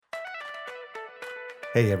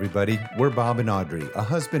Hey, everybody. We're Bob and Audrey, a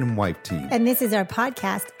husband and wife team. And this is our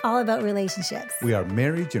podcast all about relationships. We are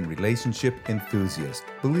marriage and relationship enthusiasts,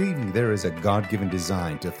 believing there is a God-given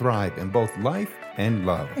design to thrive in both life and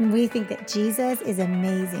love. And we think that Jesus is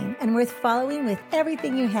amazing and worth following with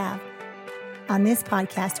everything you have. On this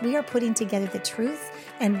podcast, we are putting together the truth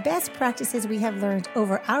and best practices we have learned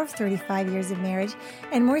over our 35 years of marriage,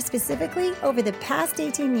 and more specifically, over the past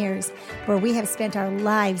 18 years, where we have spent our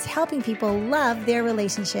lives helping people love their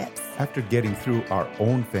relationships. After getting through our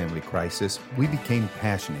own family crisis, we became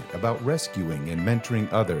passionate about rescuing and mentoring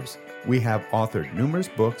others. We have authored numerous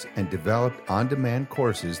books and developed on-demand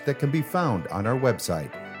courses that can be found on our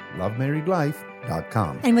website,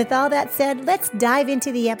 lovemarriedlife.com. And with all that said, let's dive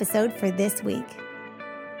into the episode for this week.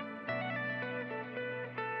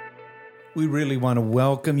 We really want to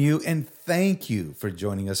welcome you and thank you for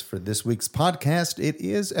joining us for this week's podcast. It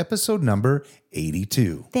is episode number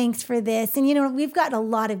 82. Thanks for this. And we've got a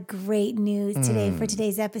lot of great news today for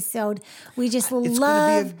today's episode. We just It's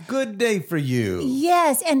love... going to be a good day for you.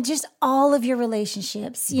 Yes, and just all of your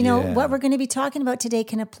relationships. What we're going to be talking about today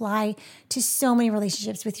can apply to so many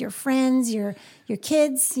relationships with your friends, your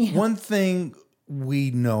kids. One thing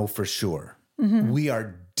we know for sure, we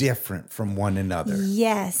are different from one another.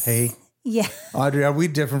 Yes. Hey? Yeah. Audrey, are we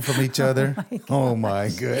different from each other? Oh my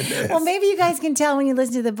goodness. Well, maybe you guys can tell when you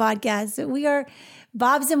listen to the podcast that we are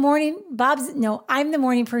I'm the morning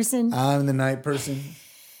person. I'm the night person.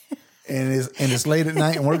 And it's late at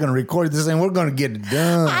night and we're going to record this and we're going to get it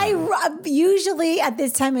done. Usually at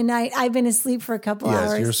this time of night, I've been asleep for a couple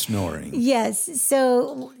hours. Yes, you're snoring. Yes.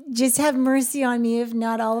 So just have mercy on me if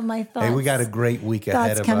not all of my thoughts. Hey, we got a great week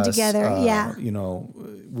ahead of us. Come together. Yeah.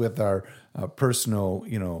 With our personal,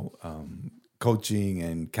 coaching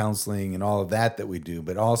and counseling and all of that we do,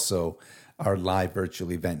 but also our live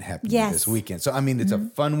virtual event happening this weekend. So, it's a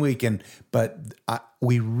fun weekend, but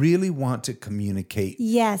we really want to communicate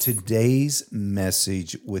today's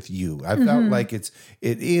message with you. I felt like it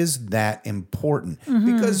is that important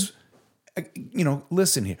because,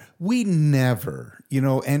 listen here, we never,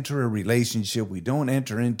 enter a relationship. We don't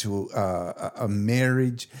enter into a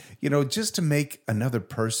marriage, just to make another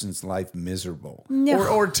person's life miserable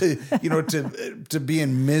or to, to be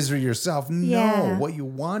in misery yourself. No, what you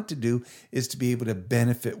want to do is to be able to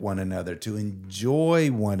benefit one another, to enjoy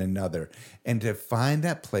one another, and to find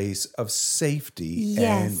that place of safety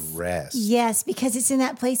and rest. Yes, because it's in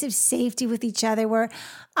that place of safety with each other where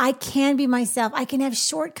I can be myself. I can have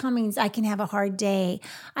shortcomings. I can have a hard day.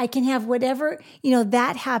 I can have whatever,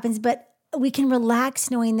 that happens. But we can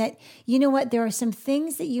relax knowing that, there are some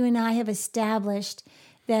things that you and I have established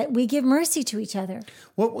that we give mercy to each other.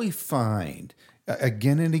 What we find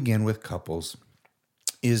again and again with couples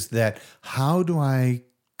is that how do I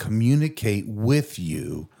communicate with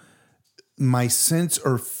you my sense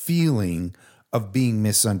or feeling of being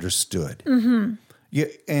misunderstood? Yeah,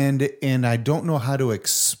 and I don't know how to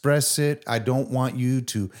express it. I don't want you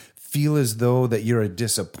to feel as though that you're a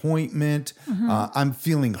disappointment. I'm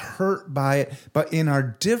feeling hurt by it. But in our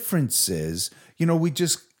differences,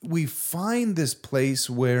 we find this place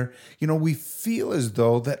where, we feel as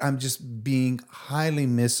though that I'm just being highly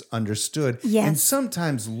misunderstood and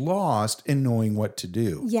sometimes lost in knowing what to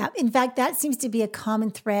do. Yeah. In fact, that seems to be a common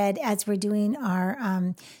thread as we're doing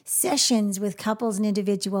our sessions with couples and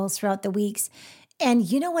individuals throughout the weeks. And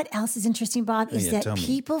you know what else is interesting, Bob, is that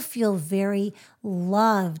people feel very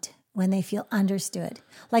loved when they feel understood.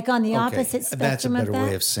 Like on the opposite spectrum that's a better of that.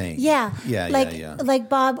 way of saying it. Yeah. Like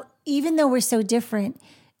Bob, even though we're so different,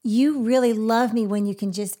 you really love me when you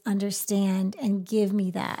can just understand and give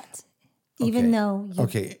me that. Even though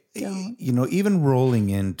you don't. Even rolling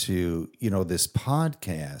into, this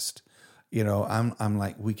podcast, I'm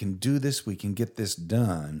like, we can do this, we can get this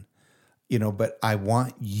done, but I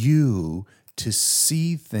want you to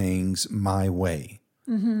see things my way.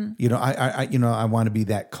 I want to be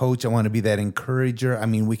that coach. I want to be that encourager.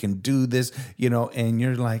 We can do this, and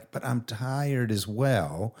you're like, but I'm tired as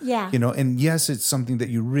well. Yeah. And yes, it's something that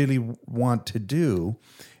you really want to do.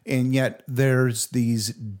 And yet there's these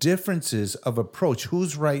differences of approach.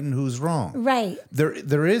 Who's right and who's wrong? Right.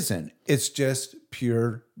 There isn't. It's just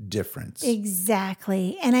pure difference.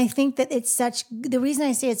 Exactly. And I think that the reason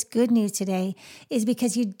I say it's good news today is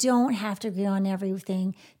because you don't have to agree on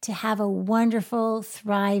everything to have a wonderful,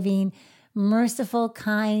 thriving, merciful,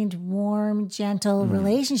 kind, warm, gentle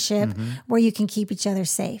relationship where you can keep each other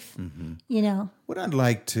safe. What I'd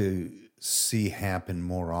like to see happen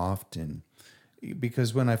more often,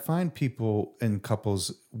 because when I find people and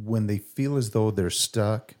couples, when they feel as though they're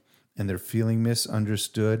stuck and they're feeling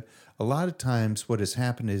misunderstood, a lot of times what has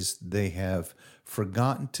happened is they have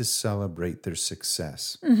forgotten to celebrate their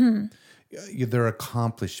success, their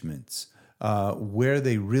accomplishments, where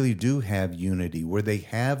they really do have unity, where they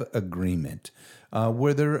have agreement,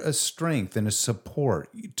 where they're a strength and a support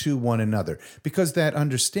to one another. Because that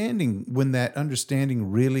understanding, when that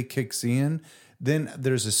understanding really kicks in, then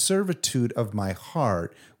there's a servitude of my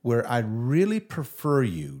heart where I really prefer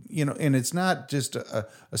you, and it's not just a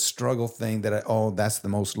struggle thing that that's the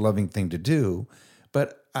most loving thing to do,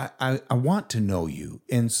 but I want to know you.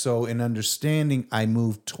 And so in understanding, I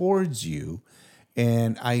move towards you,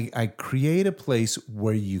 and I create a place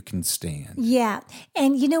where you can stand. Yeah.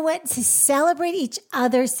 And you know what? To celebrate each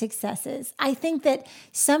other's successes. I think that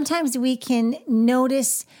sometimes we can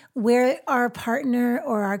notice where our partner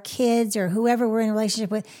or our kids or whoever we're in a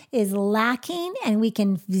relationship with is lacking, and we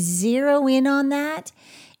can zero in on that.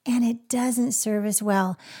 And it doesn't serve us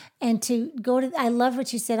well. And I love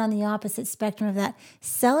what you said on the opposite spectrum of that.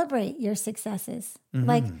 Celebrate your successes.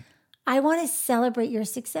 Like, I want to celebrate your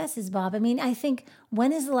successes, Bob. I mean, I think,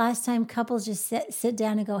 when is the last time couples just sit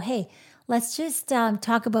down and go, hey, let's just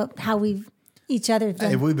talk about how we've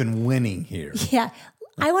been winning here. Yeah.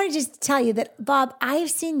 I want to just tell you that, Bob,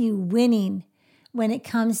 I've seen you winning when it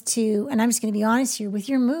comes to, and I'm just going to be honest here, with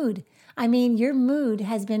your mood. I mean, your mood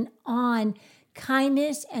has been on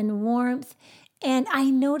kindness and warmth. And I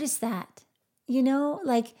noticed that,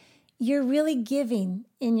 like, you're really giving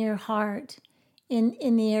in your heart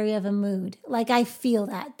in the area of a mood. Like, I feel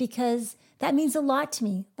that, because that means a lot to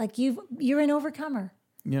me. Like, you're an overcomer.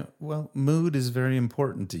 Yeah. Well, mood is very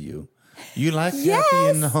important to you. You like happy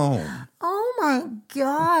in the home. Oh my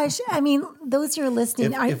gosh. I mean, those who are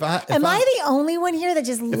listening, am I the only one here that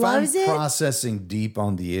just loves it? If I'm processing deep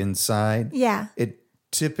on the inside, it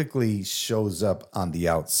typically shows up on the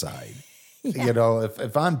outside. Yeah.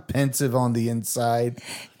 If I'm pensive on the inside,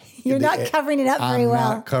 you're not covering it up very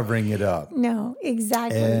well. I'm not covering it up. No,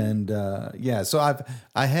 exactly. And so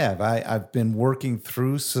I've been working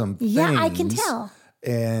through some things. Yeah, I can tell.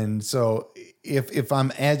 And so if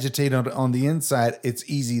I'm agitated on the inside, it's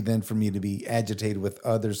easy then for me to be agitated with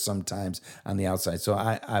others sometimes on the outside. So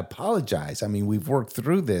I apologize. I mean, we've worked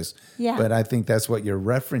through this, but I think that's what you're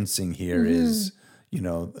referencing here is,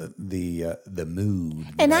 the mood.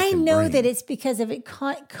 And I know that it's because of a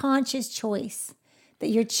conscious choice that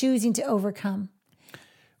you're choosing to overcome.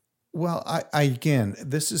 Well, I again,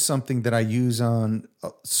 this is something that I use on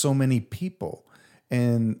so many people,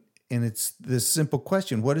 and it's this simple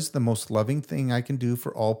question: what is the most loving thing I can do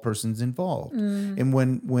for all persons involved? And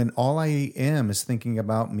when all I am is thinking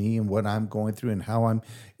about me and what I'm going through and how and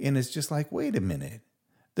it's just like, wait a minute,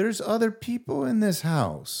 there's other people in this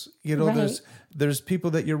house. Right. There's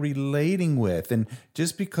people that you're relating with, and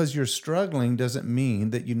just because you're struggling doesn't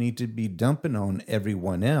mean that you need to be dumping on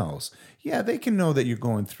everyone else. Yeah, they can know that you're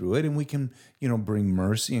going through it, and we can, bring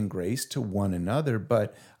mercy and grace to one another.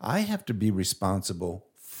 But I have to be responsible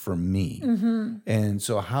for me. And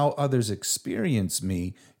so how others experience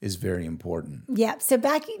me is very important. Yeah. So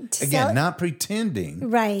back to not pretending.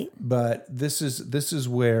 Right. But this is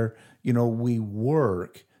where, we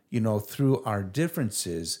work, through our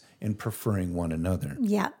differences in preferring one another.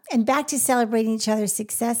 Yeah. And back to celebrating each other's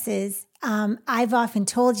successes. I've often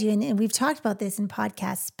told you, and we've talked about this in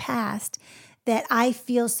podcasts past, that I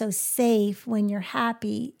feel so safe when you're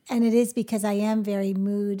happy. And it is because I am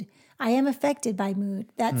I am affected by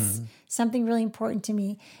mood. That's something really important to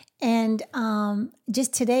me. And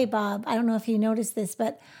just today, Bob, I don't know if you noticed this,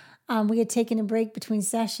 but we had taken a break between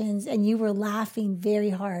sessions and you were laughing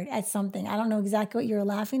very hard at something. I don't know exactly what you were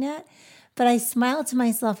laughing at, but I smiled to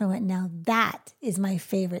myself and went, now that is my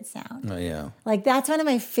favorite sound. Oh, yeah. Like, that's one of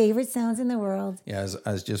my favorite sounds in the world. Yeah,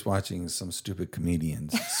 I was just watching some stupid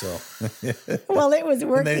comedians. So, well, it was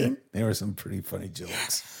working. There were some pretty funny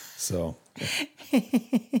jokes. So,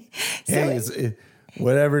 hey,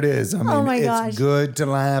 whatever it is, I mean, it's good to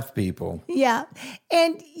laugh, people. Yeah.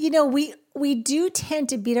 And, we do tend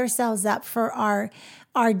to beat ourselves up for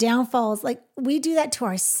our downfalls. Like, we do that to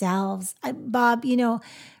ourselves. Bob,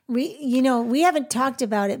 we haven't talked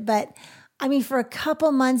about it, but I mean, for a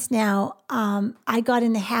couple months now, I got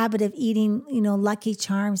in the habit of eating, Lucky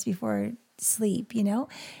Charms before sleep,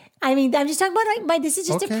 I mean, I'm just talking about this is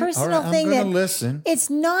just a personal thing. I'm going to listen.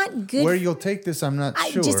 It's not good. Where you'll take this, I'm not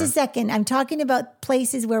sure. Just a second. I'm talking about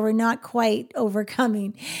places where we're not quite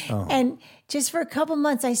overcoming. Oh. And just for a couple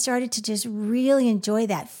months, I started to just really enjoy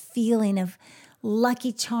that feeling of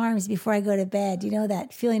Lucky Charms before I go to bed.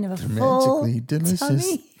 That feeling of a full magically delicious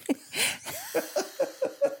tummy.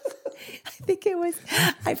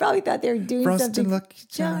 I probably thought they were doing Frosted something. Lucky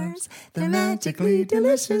Charms, they're magically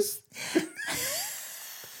delicious.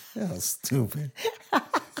 How stupid.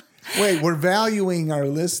 Wait, we're valuing our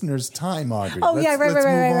listeners' time, Audrey. Oh, yeah, let's move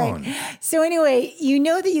right. on. So anyway, you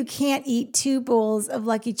know that you can't eat 2 bowls of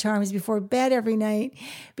Lucky Charms before bed every night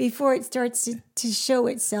before it starts to show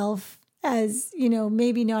itself as,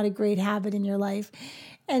 maybe not a great habit in your life.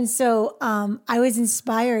 And so I was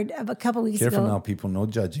inspired of a couple weeks ago. Careful now, people. No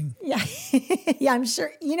judging. Yeah. Yeah, I'm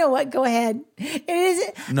sure. You know what? Go ahead. It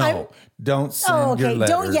is. No, don't send your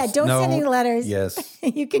letters. Don't send any letters. Yes.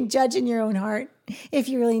 You can judge in your own heart if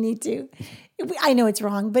you really need to. I know it's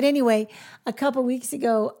wrong. But anyway, a couple weeks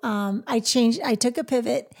ago, I took a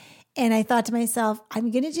pivot and I thought to myself,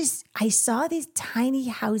 I saw these tiny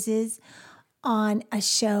houses on a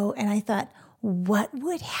show and I thought, what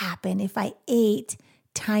would happen if I ate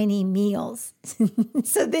tiny meals?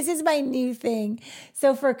 So this is my new thing.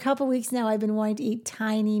 So for a couple weeks now, I've been wanting to eat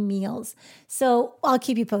tiny meals. So I'll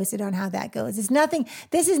keep you posted on how that goes.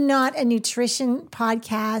 This is not a nutrition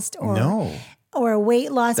podcast or a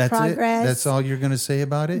weight loss progress. That's all you're going to say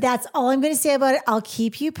about it? That's all I'm going to say about it. I'll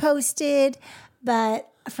keep you posted. But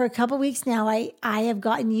for a couple weeks now, I have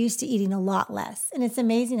gotten used to eating a lot less. And it's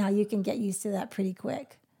amazing how you can get used to that pretty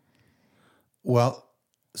quick. Well,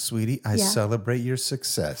 sweetie, I celebrate your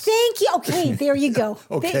success. Thank you. Okay, there you go.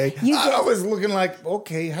 Okay. I was looking like,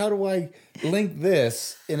 okay, how do I link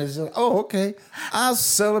this? And it's like, okay, I'll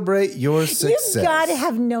celebrate your success. You've got to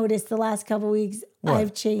have noticed the last couple of weeks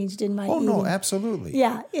I've changed in my eating. Oh, no, absolutely.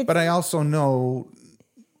 Yeah. But I also know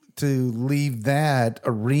to leave that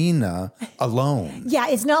arena alone. Yeah,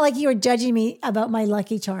 it's not like you were judging me about my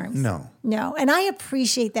Lucky Charms. No. And I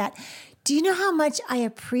appreciate that. Do you know how much I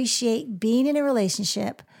appreciate being in a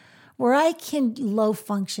relationship where I can low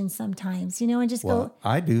function sometimes, and just go.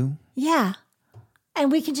 I do. Yeah.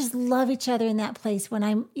 And we can just love each other in that place when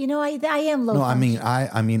I'm, I am low function. No,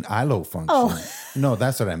 I mean, I low function. Oh. No,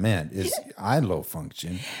 that's what I meant is I low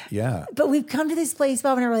function. Yeah. But we've come to this place,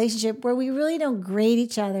 Bob, in a relationship where we really don't grade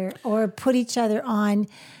each other or put each other on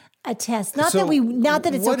a test. Not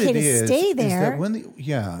that it's okay to stay there.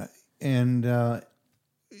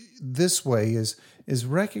 This way is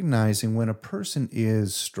recognizing when a person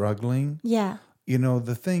is struggling. Yeah.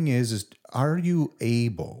 The thing is are you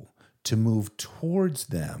able to move towards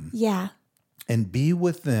them? Yeah. And be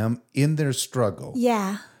with them in their struggle.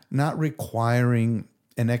 Yeah. Not requiring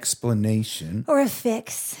an explanation. Or a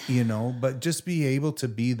fix. But just be able to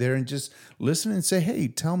be there and just listen and say, hey,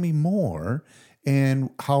 tell me more.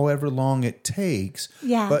 And however long it takes.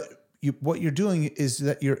 Yeah. But what you're doing is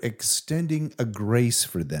that you're extending a grace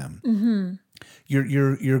for them. Mm-hmm.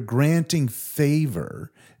 You're granting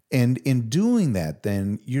favor, and in doing that,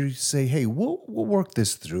 then you say, "Hey, we'll work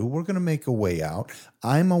this through. We're going to make a way out.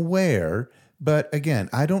 I'm aware, but again,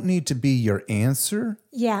 I don't need to be your answer.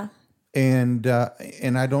 Yeah." And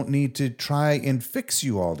I don't need to try and fix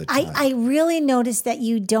you all the time. I really noticed that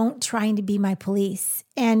you don't trying to be my police,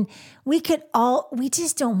 and we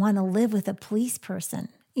just don't want to live with a police person.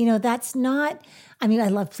 That's not, I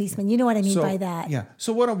love policemen. You know what I mean by that. Yeah.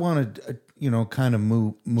 So what I wanted, kind of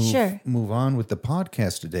move on with the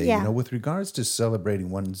podcast today, with regards to celebrating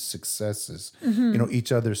one's successes,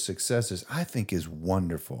 each other's successes, I think is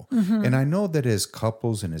wonderful. Mm-hmm. And I know that as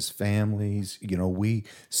couples and as families, we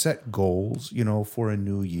set goals, for a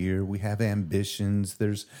new year. We have ambitions.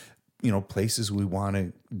 There's, places we want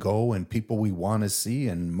to go and people we want to see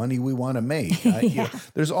and money we want to make.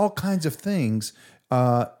 There's all kinds of things.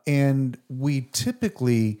 And we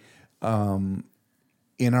typically, in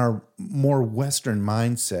our more Western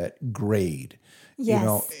mindset, grade.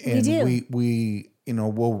 Yes, and we do.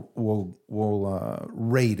 We'll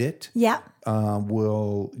rate it. Yeah.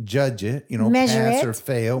 We'll judge it. Measure pass it. or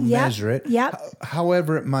fail. Yep. Measure it. Yep.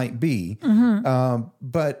 However it might be. Mm-hmm.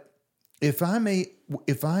 But if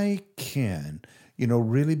I can.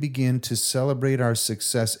 Really begin to celebrate our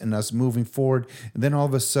success and us moving forward, and then all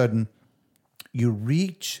of a sudden. You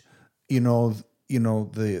reach, the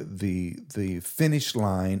finish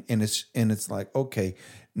line, and it's like, okay,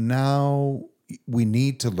 now we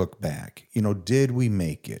need to look back. Did we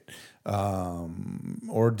make it?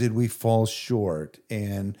 Or did we fall short?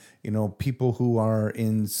 And, people who are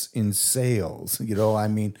in sales,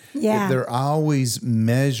 if they're always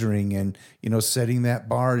measuring and, setting that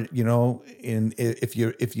bar, and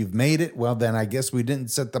if you've made it, well, then I guess we didn't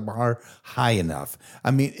set the bar high enough.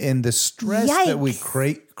 And the stress that we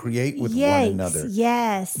create with one another.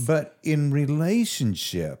 Yes. But in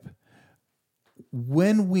relationship,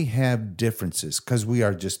 when we have differences, because we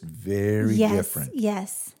are just very different.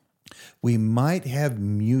 Yes. We might have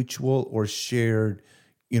mutual or shared,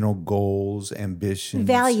 goals, ambitions,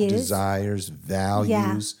 values, desires,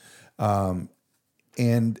 values.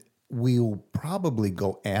 And we'll probably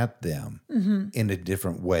go at them in a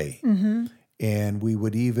different way. And we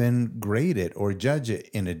would even grade it or judge it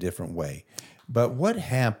in a different way. But what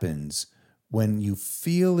happens when you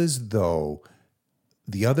feel as though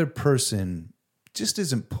the other person just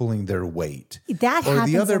isn't pulling their weight? That or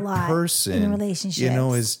happens the other a lot person, in relationships.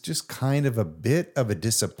 is just kind of a bit of a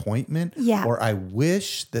disappointment. Yeah. Or I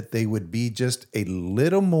wish that they would be just a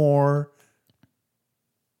little more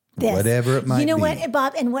whatever it might be. You know what,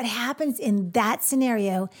 Bob? And what happens in that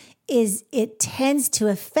scenario is it tends to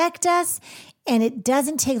affect us, and it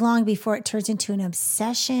doesn't take long before it turns into an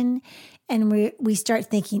obsession. And we start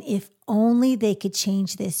thinking, if only they could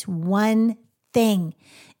change this one thing,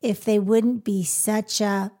 if they wouldn't be such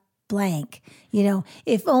a blank,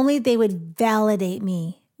 if only they would validate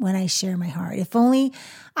me when I share my heart, if only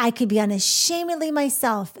I could be unashamedly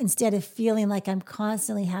myself instead of feeling like I'm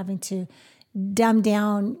constantly having to dumb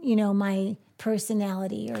down, my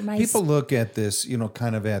personality or my... People look at this,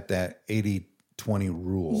 kind of at that 80-20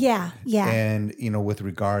 rule. Yeah. And, with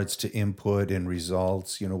regards to input and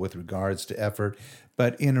results, with regards to effort.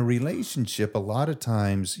 But in a relationship, a lot of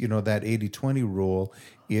times, that 80-20 rule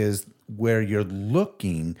is where you're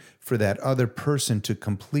looking for that other person to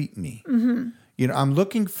complete me. I'm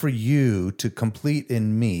looking for you to complete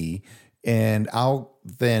in me, and I'll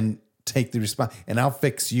then take the response, and I'll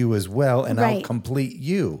fix you as well, and I'll complete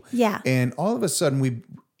you. Yeah. And all of a sudden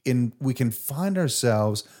we can find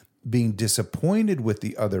ourselves being disappointed with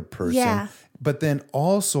the other person, but then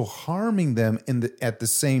also harming them at the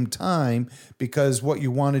same time, because what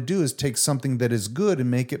you want to do is take something that is good and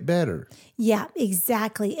make it better. Yeah,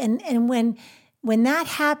 exactly. And when that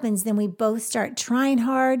happens, then we both start trying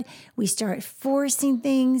hard, we start forcing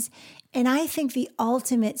things. And I think the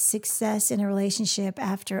ultimate success in a relationship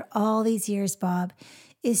after all these years, Bob,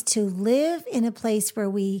 is to live in a place where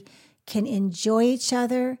we can enjoy each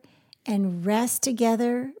other and rest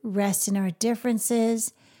together, rest in our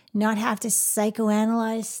differences, not have to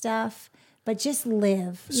psychoanalyze stuff, but just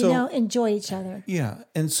live, enjoy each other. Yeah.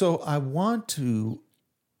 And so I want to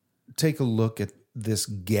take a look at this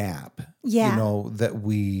gap,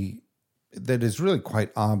 that is really quite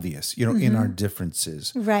obvious, in our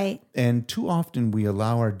differences. Right. And too often we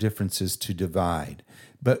allow our differences to divide.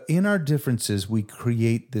 But in our differences, we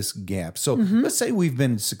create this gap. So let's say we've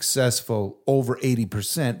been successful over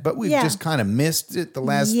 80%, but we've just kind of missed it the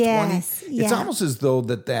last 20. It's almost as though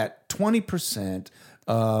that 20%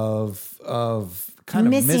 of kind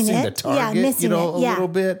of missing the target, a little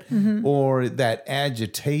bit, or that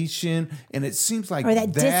agitation. And it seems like or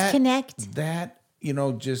that disconnect. That,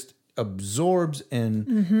 just absorbs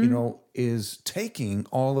and, is taking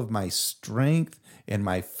all of my strength and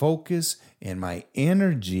my focus and my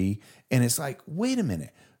energy. And it's like, wait a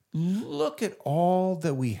minute, look at all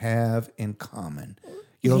that we have in common.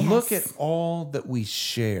 Look at all that we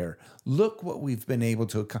share. Look what we've been able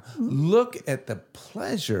to accomplish. Look at the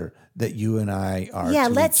pleasure that you and I are to each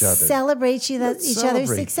other. Let's celebrate each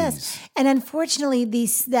other's success. And unfortunately,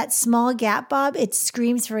 that small gap, Bob, it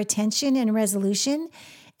screams for attention and resolution.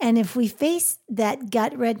 And if we face that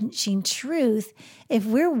gut-wrenching truth, if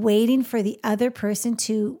we're waiting for the other person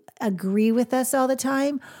to agree with us all the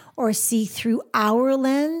time or see through our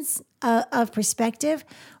lens of perspective,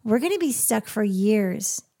 we're going to be stuck for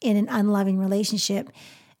years in an unloving relationship.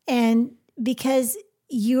 And because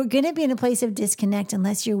you're going to be in a place of disconnect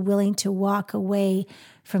unless you're willing to walk away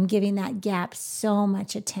from giving that gap so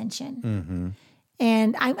much attention.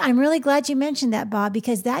 And I'm really glad you mentioned that, Bob,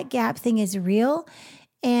 because that gap thing is real.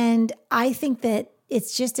 And I think that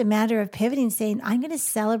it's just a matter of pivoting, saying, I'm going to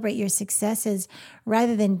celebrate your successes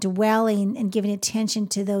rather than dwelling and giving attention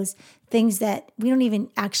to those things that we don't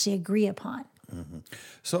even actually agree upon.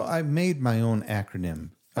 So I made my own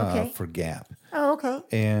acronym for GAP. Oh, okay.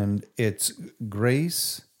 And it's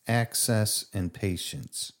grace, access, and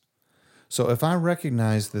patience. So if I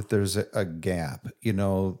recognize that there's a gap,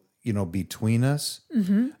 between us,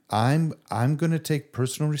 I'm going to take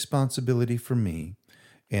personal responsibility for me.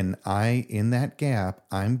 And in that gap,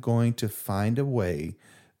 I'm going to find a way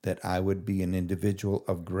that I would be an individual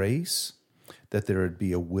of grace, that there would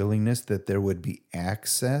be a willingness, that there would be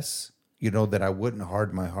access, that I wouldn't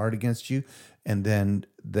harden my heart against you, and then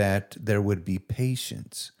that there would be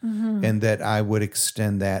patience, and that I would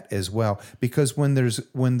extend that as well. Because when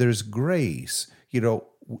there's grace,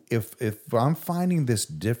 if I'm finding this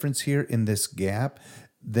difference here in this gap,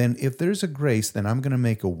 then if there's a grace, then I'm going to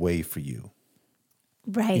make a way for you.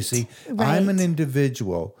 Right. You see, I'm an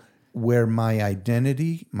individual where my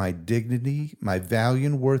identity, my dignity, my value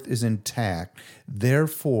and worth is intact.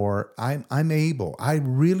 Therefore, I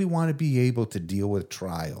really want to be able to deal with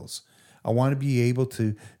trials. I want to be able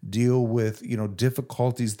to deal with,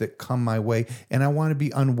 difficulties that come my way, and I want to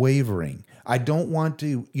be unwavering. I don't want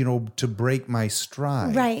to, to break my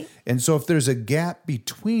stride. Right. And so if there's a gap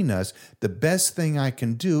between us, the best thing I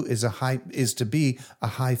can do is to be a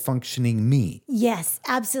high functioning me. Yes,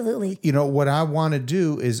 absolutely. What I want to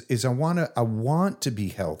do is I want to be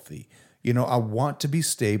healthy. I want to be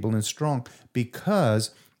stable and strong,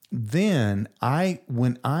 because then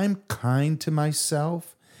when I'm kind to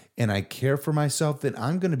myself and I care for myself, then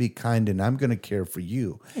I'm going to be kind and I'm going to care for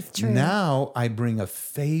you. It's true. Now I bring a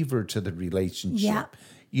favor to the relationship.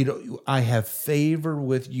 Yeah. I have favor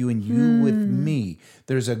with you and you with me.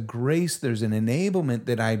 There's a grace, there's an enablement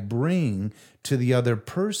that I bring to the other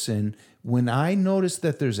person. When I notice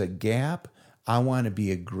that there's a gap, I want to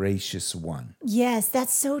be a gracious one. Yes,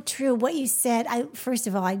 that's so true. What you said, first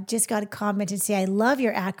of all, I just got to comment and say I love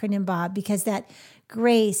your acronym, Bob, because that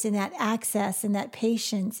grace and that access and that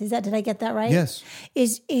patience, did I get that right? Yes.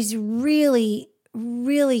 Is really,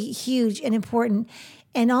 really huge and important.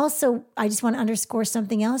 And also, I just want to underscore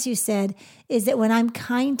something else you said, is that when I'm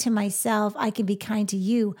kind to myself, I can be kind to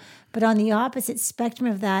you. But on the opposite spectrum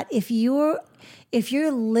of that, if you're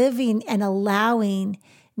living and allowing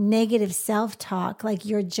negative self-talk, like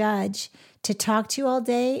your judge, to talk to you all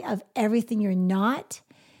day of everything you're not,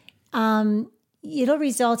 it'll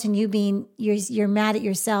result in you being, you're mad at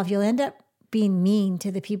yourself. You'll end up being mean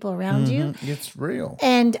to the people around you. It's real.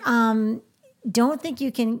 And don't think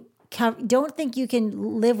you can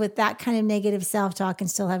live with that kind of negative self-talk and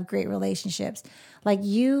still have great relationships. Like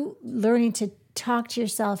you learning to talk to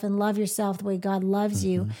yourself and love yourself the way God loves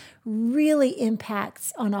you really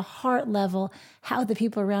impacts on a heart level how the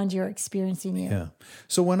people around you are experiencing you. Yeah.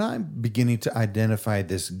 So when I'm beginning to identify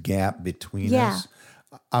this gap between us,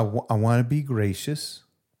 I want to be gracious.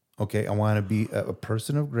 Okay. I want to be a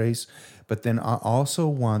person of grace, but then I also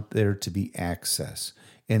want there to be access.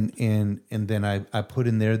 And then I put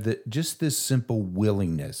in there that just this simple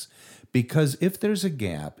willingness. Because if there's a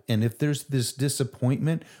gap and if there's this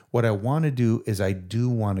disappointment, what I want to do is I do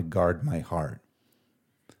want to guard my heart.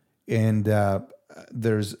 And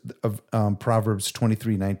there's Proverbs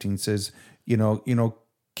 23:19 says,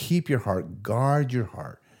 keep your heart, guard your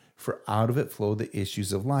heart, for out of it flow the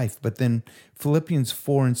issues of life. But then Philippians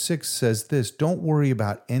 4:6 says this: don't worry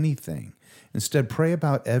about anything. Instead, pray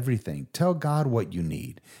about everything. Tell God what you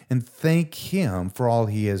need and thank Him for all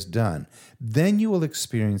He has done. Then you will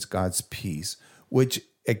experience God's peace, which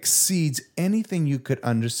exceeds anything you could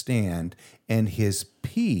understand, and His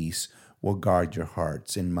peace will guard your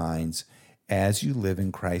hearts and minds as you live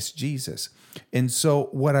in Christ Jesus. And so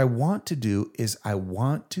what I want to do is I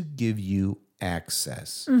want to give you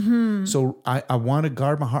access. So I want to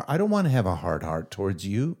guard my heart. I don't want to have a hard heart towards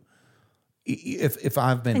you. If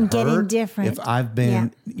I've been hurt, if I've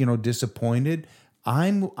been, disappointed, I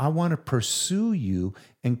want to pursue you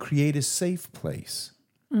and create a safe place.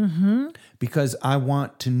 Because I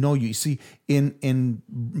want to know you. See, in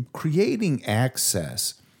creating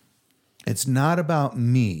access, it's not about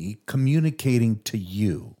me communicating to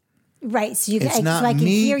you. Right. So it's not so I can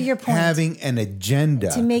me hear your point. Having an agenda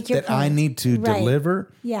to make your that point. I need to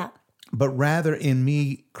deliver. Yeah. But rather in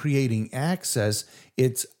me creating access,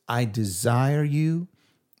 it's I desire you,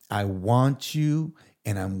 I want you,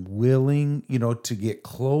 and I'm willing, to get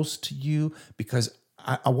close to you because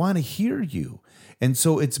I want to hear you. And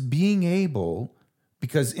so it's being able,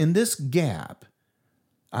 because in this gap,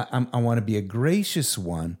 I want to be a gracious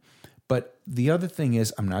one. But the other thing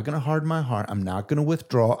is, I'm not going to harden my heart. I'm not going to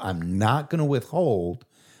withdraw. I'm not going to withhold,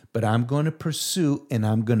 but I'm going to pursue and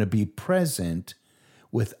I'm going to be present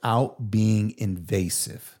without being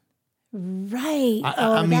invasive. Right.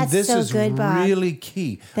 I mean, that's this so is good, Bob. really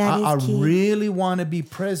key. That is key. I really want to be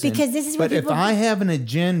present. Because this is but what if I have an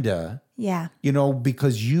agenda,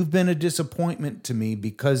 because you've been a disappointment to me,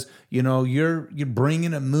 because, you're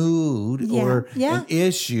bringing a mood or an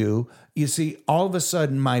issue, you see, all of a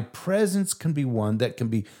sudden my presence can be one that can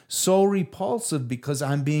be so repulsive because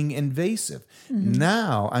I'm being invasive.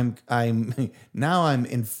 Now I'm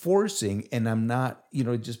enforcing, and I'm not,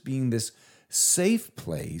 just being this safe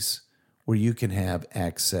place where you can have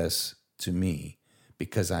access to me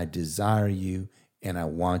because I desire you and I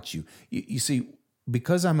want you. You see,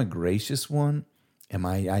 because I'm a gracious one and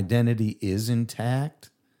my identity is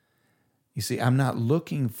intact, you see, I'm not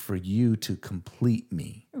looking for you to complete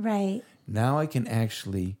me. Right. Now I can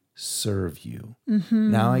actually serve you.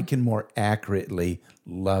 Now I can more accurately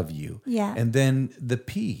love you. Yeah. And then the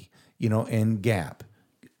P, and gap,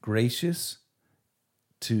 gracious,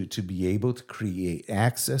 to be able to create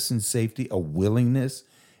access and safety, a willingness,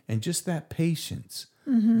 and just that patience.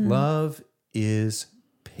 Love is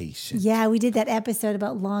patient. Yeah, we did that episode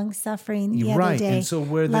about long suffering the other day. And so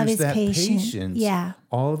where Love there's is that patient. patience, Yeah.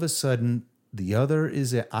 all of a sudden the other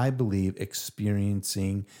is, I believe,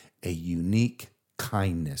 experiencing a unique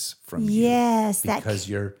kindness from Yes, you because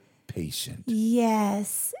you're patient.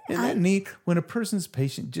 Yes. Isn't that neat? When a person's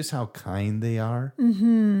patient, just how kind they are.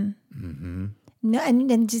 No,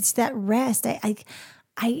 and just that rest.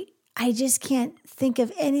 I just can't think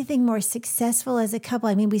of anything more successful as a couple.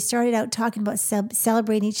 I mean, we started out talking about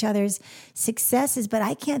celebrating each other's successes, but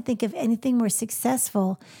I can't think of anything more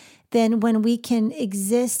successful than when we can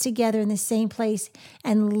exist together in the same place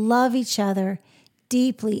and love each other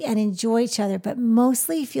deeply and enjoy each other, but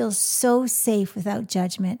mostly feel so safe without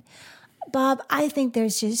judgment. Bob, I think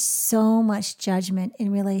there's just so much judgment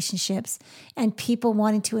in relationships and people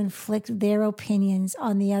wanting to inflict their opinions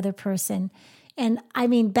on the other person. And I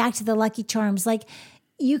mean, back to the Lucky Charms, like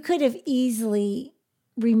you could have easily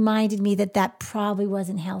reminded me that probably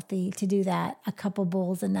wasn't healthy to do that, a couple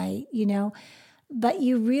bowls a night, but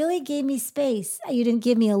you really gave me space. You didn't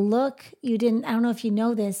give me a look. I don't know if you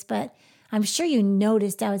know this, but I'm sure you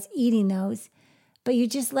noticed I was eating those, but you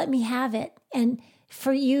just let me have it. And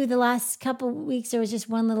for you, the last couple of weeks, there was just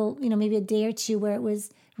one little, maybe a day or two where it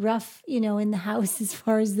was rough, in the house as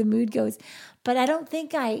far as the mood goes. But I don't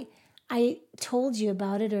think I told you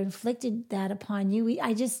about it or inflicted that upon you.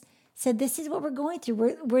 I just said, this is what we're going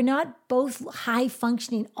through. We're not both high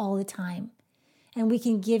functioning all the time. And we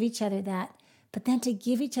can give each other that. But then to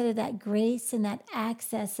give each other that grace and that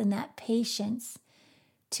access and that patience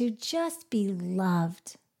to just be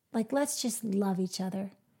loved. Like, let's just love each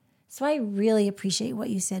other. So I really appreciate what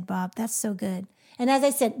you said, Bob. That's so good. And as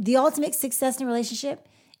I said, the ultimate success in a relationship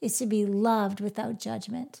is to be loved without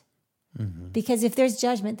judgment. Mm-hmm. Because if there's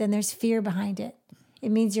judgment, then there's fear behind it.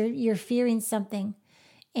 It means you're fearing something.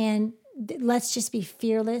 And let's just be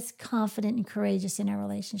fearless, confident, and courageous in our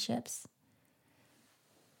relationships.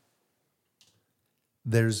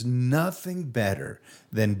 There's nothing better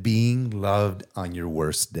than being loved on your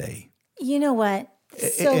worst day. You know what?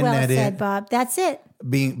 So well said, Bob. That's it.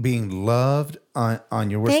 Being loved on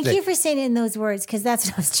your worst day. Thank you for saying it in those words, because that's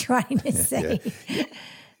what I was trying to say. Yeah.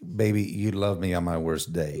 Baby, you love me on my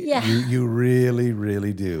worst day. Yeah. You really,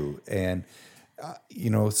 really do. And,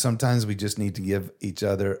 sometimes we just need to give each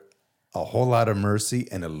other a whole lot of mercy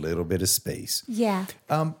and a little bit of space. Yeah.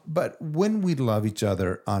 But when we love each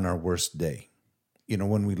other on our worst day,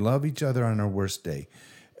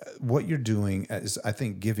 what you're doing is, I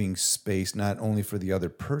think, giving space not only for the other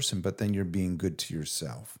person, but then you're being good to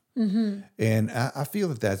yourself. Mm-hmm. And I feel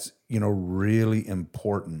that that's, really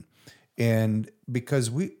important. And because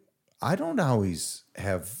I don't always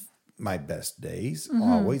have my best days,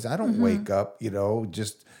 always. I don't wake up,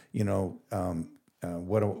 just,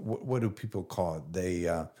 what do people call it?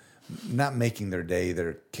 They not making their day,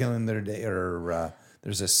 they're killing their day, or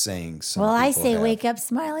there's a saying. Well, I say wake up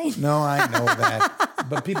smiling. No, I know that.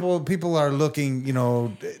 But people are looking,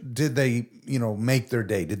 did they, make their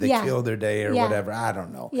day? Did they kill their day or whatever? I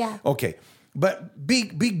don't know. Yeah. Okay. But be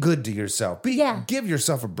good to yourself. Give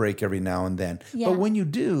yourself a break every now and then. Yeah. But when you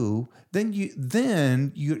do, then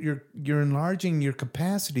you're enlarging your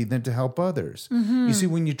capacity then to help others. Mm-hmm. You see,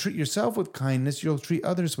 when you treat yourself with kindness, you'll treat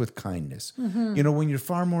others with kindness. Mm-hmm. When you're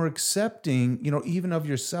far more accepting, even of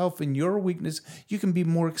yourself and your weakness, you can be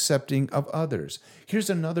more accepting of others. Here's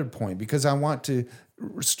another point, because I want to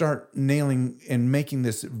start nailing and making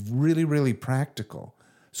this really, really practical.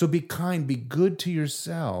 So be kind, be good to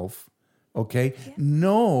yourself. Okay? Yeah.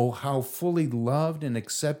 Know how fully loved and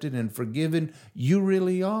accepted and forgiven you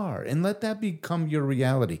really are. And let that become your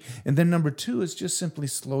reality. And then number 2 is just simply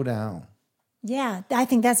slow down. Yeah, I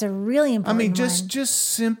think that's a really important one. Just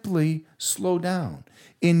simply slow down.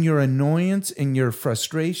 In your annoyance, in your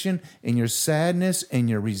frustration, in your sadness, in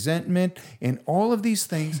your resentment, in all of these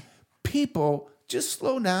things, people, just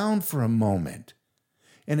slow down for a moment.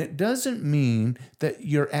 And it doesn't mean that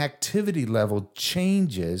your activity level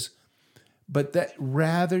changes, but that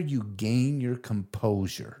rather you gain your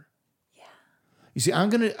composure. Yeah. You see, I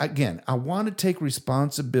want to take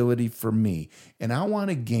responsibility for me, and I want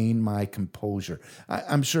to gain my composure.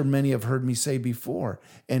 I'm sure many have heard me say before,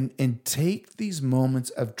 and take these moments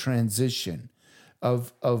of transition,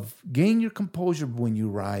 of gain your composure when you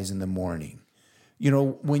rise in the morning.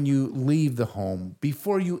 When you leave the home,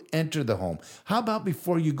 before you enter the home. How about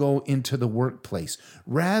before you go into the workplace?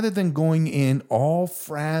 Rather than going in all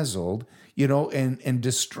frazzled, and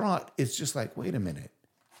distraught, it's just like, wait a minute.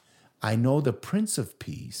 I know the Prince of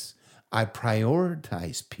Peace. I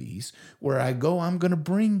prioritize peace. Where I go, I'm going to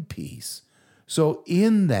bring peace. So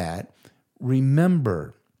in that,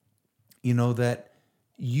 remember, that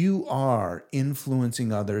you are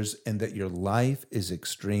influencing others and that your life is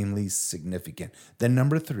extremely significant. Then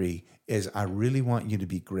number 3 is I really want you to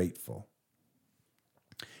be grateful.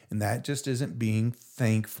 And that just isn't being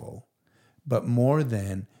thankful, but more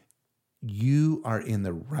than you are in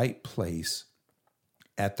the right place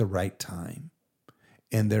at the right time.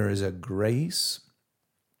 And there is a grace.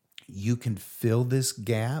 You can fill this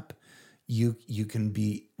gap. You can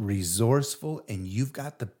be resourceful, and you've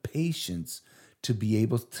got the patience to be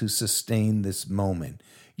able to sustain this moment.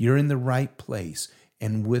 You're in the right place.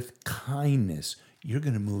 And with kindness, you're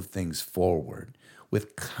going to move things forward.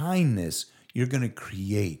 With kindness, you're going to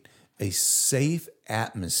create a safe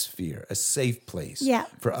atmosphere, a safe place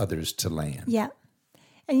for others to land. Yeah.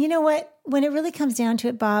 And you know what? When it really comes down to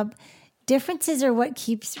it, Bob, differences are what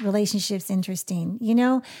keeps relationships interesting. You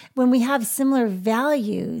know, when we have similar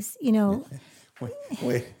values, you know.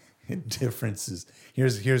 Wait, differences.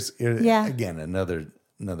 Here's again,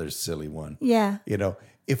 another silly one. Yeah. You know,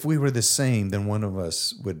 if we were the same, then one of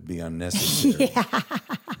us would be unnecessary.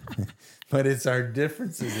 But it's our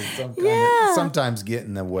differences that sometimes get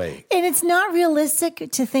in the way. And it's not realistic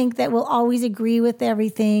to think that we'll always agree with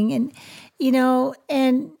everything. And, you know,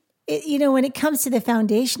 when it comes to the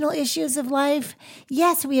foundational issues of life,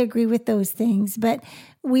 yes, we agree with those things. But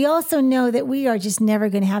we also know that we are just never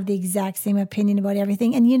going to have the exact same opinion about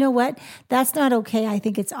everything. And you know what? That's not okay. I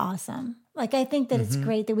think it's awesome. Like, I think that it's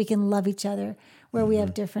great that we can love each other where we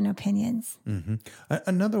have different opinions.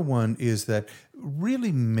 Another one is that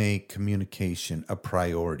really make communication a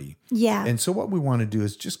priority. Yeah. And so what we want to do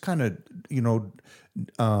is just kind of,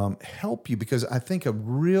 help you, because I think a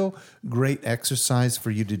real great exercise for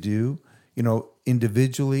you to do,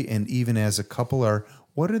 individually and even as a couple are,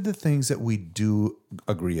 what are the things that we do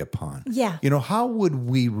agree upon? Yeah. How would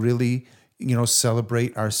we really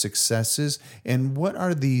celebrate our successes? And what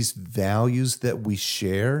are these values that we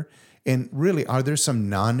share? And really, are there some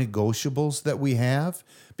non-negotiables that we have?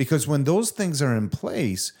 Because when those things are in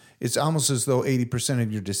place, it's almost as though 80%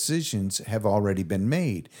 of your decisions have already been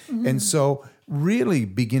made. And so really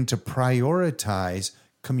begin to prioritize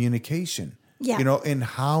communication, and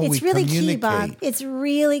how we communicate. It's really key, Bob. It's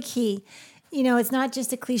really key. It's not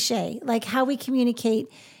just a cliche, like how we communicate.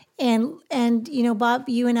 And Bob,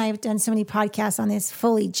 you and I have done so many podcasts on this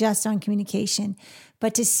fully just on communication,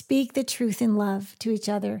 but to speak the truth in love to each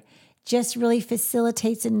other just really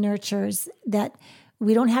facilitates and nurtures that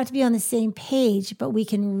we don't have to be on the same page, but we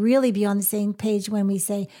can really be on the same page when we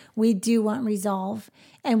say we do want resolve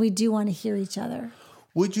and we do want to hear each other.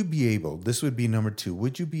 Would you be able, this would be number 2,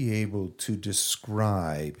 would you be able to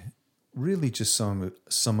describe really just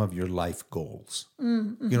some of your life goals?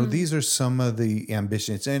 These are some of the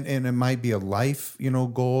ambitions, and it might be a life,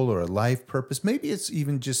 goal or a life purpose. Maybe it's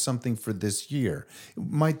even just something for this year.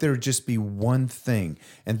 Might there just be one thing?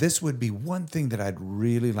 And this would be one thing that I'd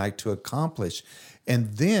really like to accomplish.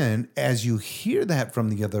 And then as you hear that from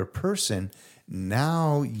the other person,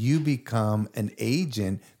 now you become an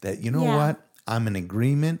agent that, what? I'm in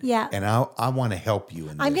agreement. Yeah. And I want to help you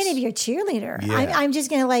in this. I'm going to be your cheerleader. Yeah. I'm just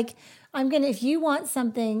going to if you want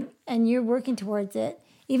something and you're working towards it,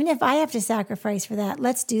 even if I have to sacrifice for that,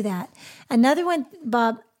 let's do that. Another one,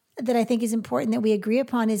 Bob, that I think is important that we agree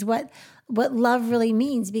upon is what love really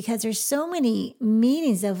means, because there's so many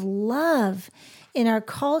meanings of love in our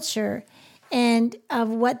culture and of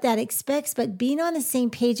what that expects, but being on the same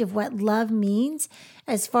page of what love means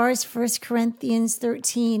as far as 1 Corinthians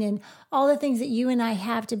 13 and all the things that you and I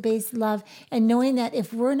have to base love, and knowing that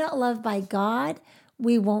if we're not loved by God,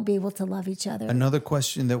 we won't be able to love each other. Another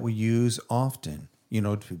question that we use often,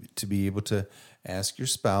 to be able to ask your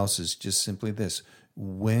spouse is just simply this: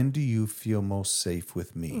 when do you feel most safe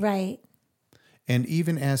with me? Right. And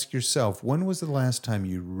even ask yourself, when was the last time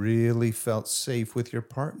you really felt safe with your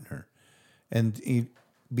partner? And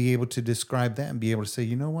be able to describe that and be able to say,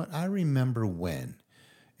 you know what, I remember when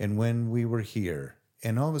we were here.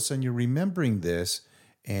 And all of a sudden you're remembering this,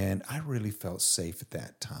 and I really felt safe at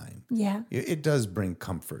that time. Yeah. It does bring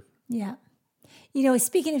comfort. Yeah.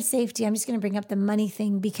 Speaking of safety, I'm just going to bring up the money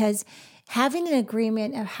thing, because having an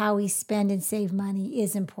agreement of how we spend and save money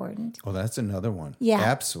is important. Oh, that's another one. Yeah.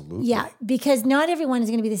 Absolutely. Yeah, because not everyone is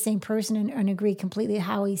going to be the same person and agree completely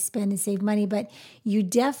how we spend and save money, but you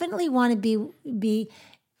definitely want to be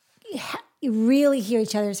really hear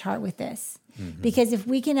each other's heart with this. Because if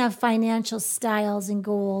we can have financial styles and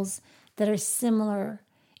goals that are similar,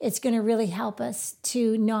 it's going to really help us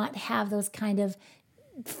to not have those kind of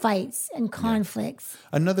fights and conflicts.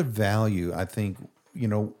 Yeah. Another value, I think,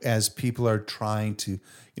 as people are trying to,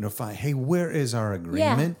 find, hey, where is our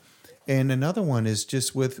agreement? And another one is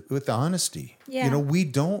just with honesty. Yeah. You know, we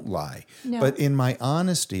don't lie. No. But in my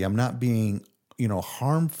honesty, I'm not being,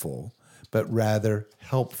 harmful, but rather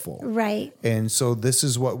helpful. Right. And so this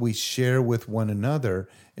is what we share with one another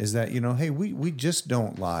is that, hey, we just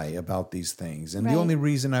don't lie about these things. And Right. the only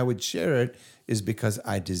reason I would share it is because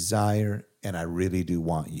I desire and I really do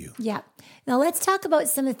want you. Yeah. Now let's talk about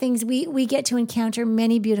some of the things we get to encounter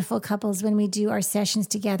many beautiful couples when we do our sessions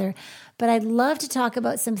together. But I'd love to talk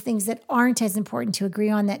about some things that aren't as important to agree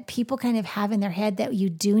on that people kind of have in their head that you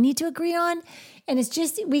do need to agree on. And it's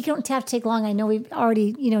just, we don't have to take long. I know we've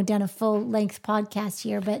already, done a full length podcast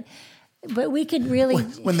here, but we could really.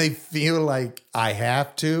 When they feel like I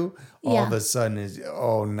have to, all Yeah. of a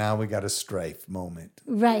sudden now we got a strife moment.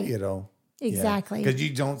 Right. Exactly. Because you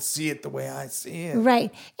don't see it the way I see it.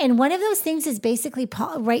 Right. And one of those things is basically,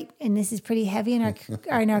 right, and this is pretty heavy in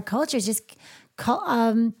our culture, is just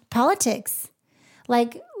politics.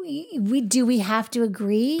 Like, we have to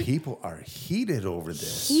agree? People are heated over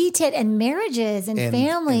this. Heated, and marriages and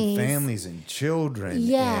families. And families and children.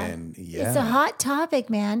 Yeah. And It's a hot topic,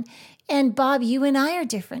 man. And Bob, you and I are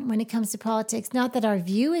different when it comes to politics. Not that our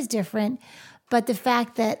view is different, but the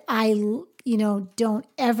fact that I don't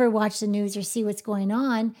ever watch the news or see what's going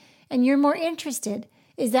on, and you're more interested.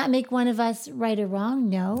 Does that make one of us right or wrong?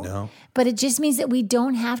 No. But it just means that we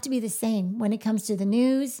don't have to be the same when it comes to the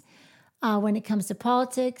news, when it comes to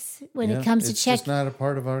politics, when it comes to check. It's just not a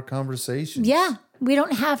part of our conversation. Yeah, we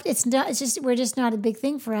don't have. It's not. It's just we're just not a big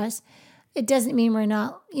thing for us. It doesn't mean we're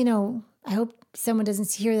not. I hope someone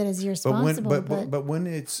doesn't hear that as irresponsible. But when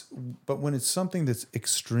it's something that's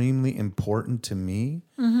extremely important to me,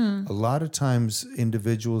 Mm-hmm. a lot of times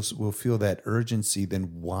individuals will feel that urgency.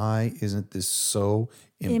 Then why isn't this so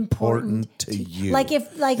important to you?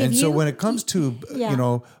 And so when it comes to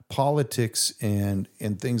politics and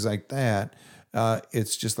things like that,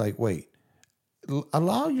 it's just like, wait,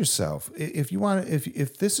 allow yourself. If you want,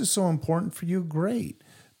 if this is so important for you, great.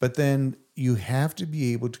 But then you have to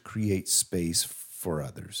be able to create space for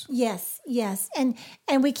others. Yes. And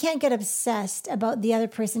we can't get obsessed about the other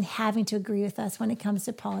person having to agree with us when it comes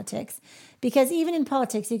to politics. Because even in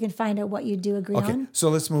politics, you can find out what you do agree on. Okay, so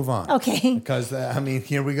let's move on. Okay. Because,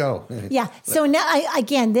 here we go. Yeah. So now,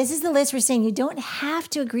 this is the list we're saying. You don't have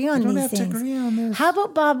to agree on these things. You don't have to agree on this. How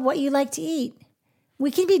about, Bob, what you like to eat?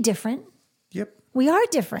 We can be different. Yep. We are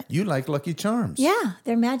different. You like Lucky Charms. Yeah.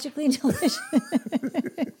 They're magically delicious.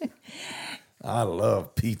 I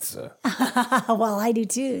love pizza. Well, I do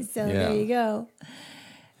too. So there you go.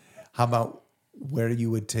 How about where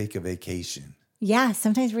you would take a vacation? Yeah,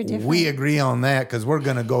 sometimes we're different. We agree on that because we're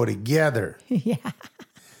going to go together. Yeah.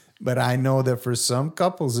 But I know that for some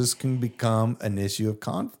couples, this can become an issue of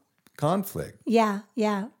conflict. Yeah.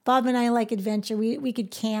 Bob and I like adventure. We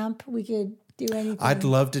could camp. We could do anything. I'd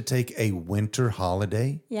love to take a winter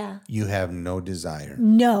holiday. Yeah. You have no desire.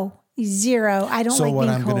 No. Zero. I don't like being cold. So what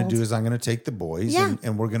I'm going to do is I'm going to take the boys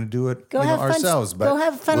and we're going to do it ourselves. Go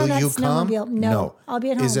have fun on that snowmobile. No, I'll be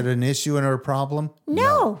at home. Is it an issue and a problem?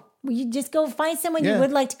 No. You just go find someone you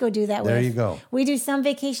would like to go do that with. There you go. We do some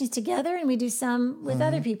vacations together and we do some with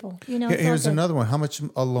other people. Here's another one. How much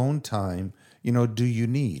alone time, do you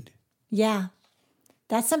need? Yeah.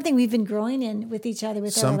 That's something we've been growing in with each other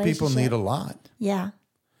with our relationship. Some people need a lot. Yeah.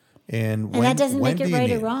 And that doesn't make it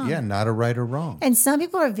right or wrong. Yeah, not a right or wrong. And some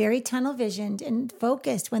people are very tunnel visioned and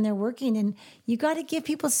focused when they're working. And you got to give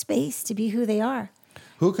people space to be who they are.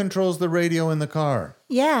 Who controls the radio in the car?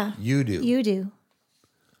 Yeah. You do. You do.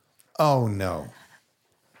 Oh, no.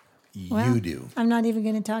 Well, you do. I'm not even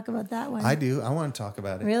going to talk about that one. I do. I want to talk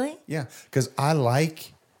about it. Really? Yeah. Because I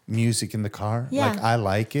like music in the car. Yeah. I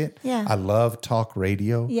like it. Yeah. I love talk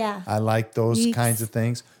radio. Yeah. I like those kinds of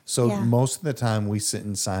things. So Yeah. most of the time we sit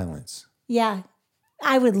in silence. Yeah.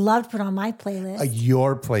 I would love to put on my playlist.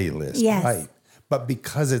 Your playlist. Yes. Right. But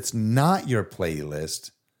because it's not your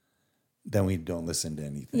playlist, then we don't listen to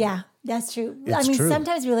anything. Yeah, that's true. It's true.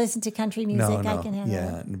 Sometimes we listen to country music. No. I can handle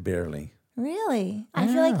it. Yeah, barely. Really? I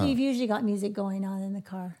feel like you've usually got music going on in the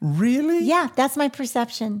car. Really? Yeah, that's my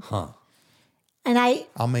perception. Huh. And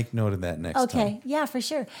I'll make note of that next time. Okay, yeah, for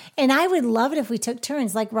sure. And I would love it if we took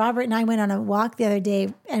turns. Like Robert and I went on a walk the other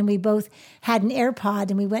day and we both had an AirPod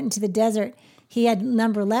and we went into the desert. He had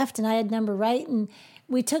number left and I had number right. And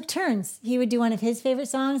we took turns. He would do one of his favorite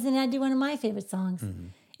songs and I'd do one of my favorite songs. Mm-hmm.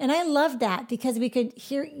 And I loved that because we could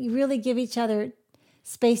really give each other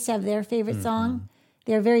space to have their favorite song.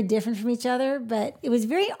 They're very different from each other, but it was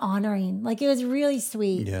very honoring. Like it was really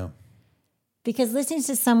sweet. Yeah. Because listening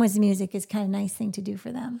to someone's music is kind of a nice thing to do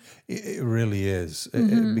for them. It really is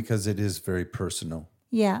because it is very personal.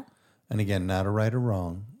 Yeah. And again, not a right or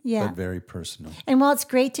wrong, Yeah. but very personal. And while it's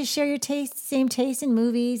great to share your same taste in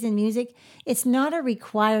movies and music, it's not a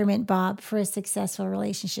requirement, Bob, for a successful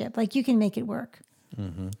relationship. Like, you can make it work.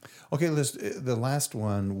 Mm-hmm. Okay, the last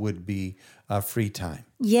one would be free time.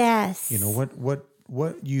 Yes. You know,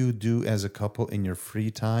 what you do as a couple in your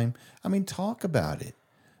free time. I mean, talk about it.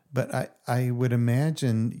 But I would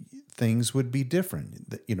imagine things would be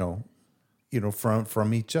different,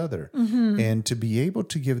 from each other. Mm-hmm. And to be able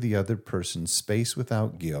to give the other person space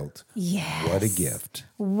without guilt. Yes. What a gift.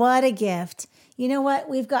 What a gift. You know what?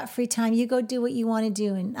 We've got free time. You go do what you want to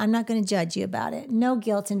do, and I'm not going to judge you about it. No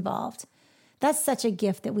guilt involved. That's such a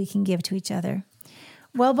gift that we can give to each other.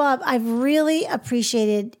 Well, Bob, I've really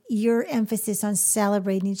appreciated your emphasis on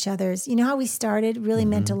celebrating each other's. You know how we started really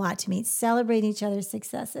meant a lot to me. Celebrating each other's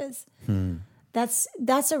successes.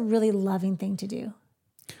 That's a really loving thing to do.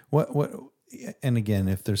 What? And again,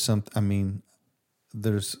 if there's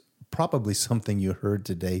there's probably something you heard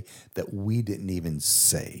today that we didn't even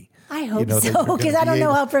say. I hope so, because I don't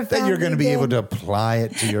know how profound that you're going to be able to apply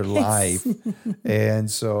it to your life. And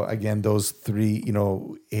so again, those three,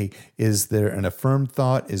 is there an affirmed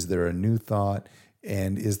thought? Is there a new thought?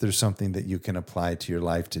 And is there something that you can apply to your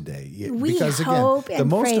life today? Because hope again, the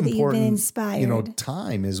most pray important, that you've been inspired.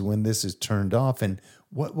 Time is when this is turned off, and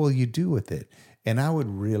what will you do with it? And I would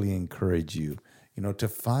really encourage you, to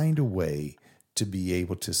find a way to be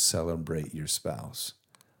able to celebrate your spouse.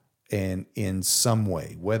 And in some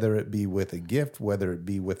way, whether it be with a gift, whether it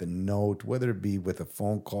be with a note, whether it be with a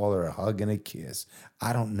phone call or a hug and a kiss,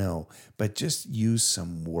 I don't know. But just use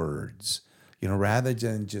some words, rather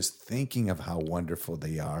than just thinking of how wonderful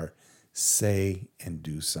they are, say and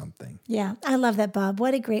do something. Yeah, I love that, Bob.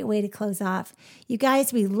 What a great way to close off. You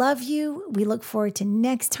guys, we love you. We look forward to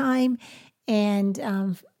next time. And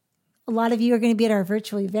a lot of you are going to be at our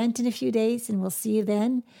virtual event in a few days, and we'll see you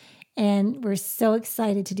then. And we're so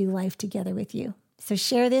excited to do life together with you. So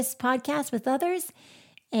share this podcast with others,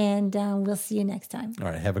 and we'll see you next time. All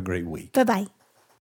right. Have a great week. Bye-bye.